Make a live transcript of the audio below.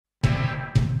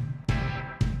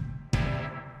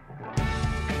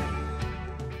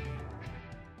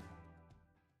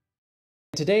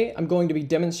Today, I'm going to be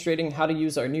demonstrating how to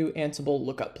use our new Ansible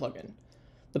lookup plugin.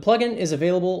 The plugin is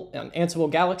available on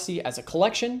Ansible Galaxy as a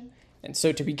collection, and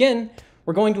so to begin,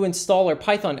 we're going to install our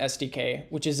Python SDK,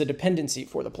 which is a dependency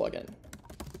for the plugin.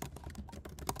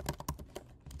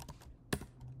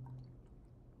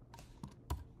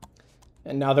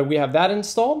 And now that we have that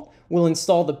installed, we'll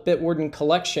install the Bitwarden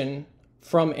collection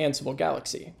from Ansible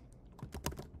Galaxy.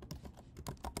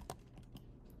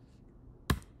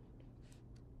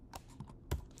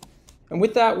 And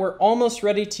with that, we're almost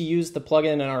ready to use the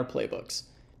plugin in our playbooks.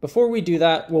 Before we do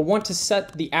that, we'll want to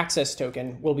set the access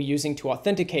token we'll be using to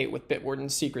authenticate with Bitwarden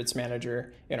Secrets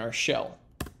Manager in our shell.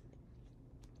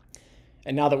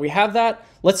 And now that we have that,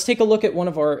 let's take a look at one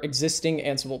of our existing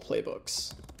Ansible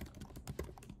playbooks.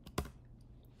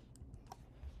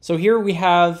 So here we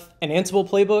have an Ansible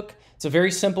playbook. It's a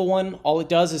very simple one. All it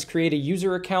does is create a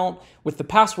user account with the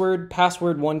password,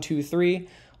 password123,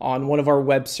 on one of our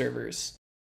web servers.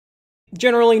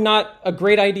 Generally not a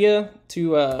great idea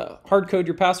to hard code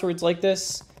your passwords like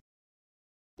this.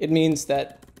 It means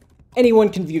that anyone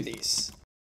can view these.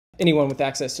 Anyone with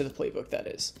access to the playbook, that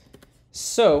is.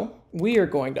 So we are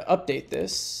going to update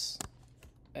this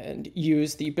and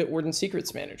use the Bitwarden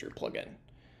Secrets Manager plugin.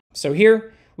 So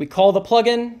here we call the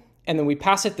plugin and then we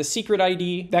pass it the secret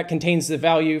ID that contains the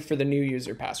value for the new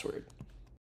user password.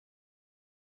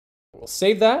 We'll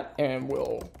save that and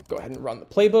we'll go ahead and run the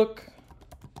playbook.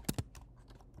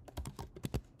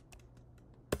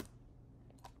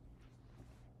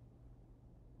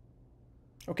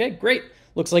 Okay, great.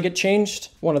 Looks like it changed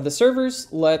one of the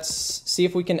servers. Let's see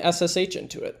if we can SSH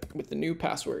into it with the new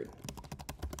password.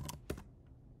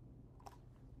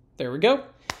 There we go.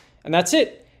 And that's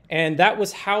it. And that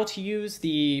was how to use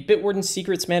the Bitwarden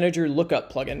Secrets Manager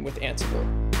lookup plugin with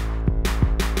Ansible.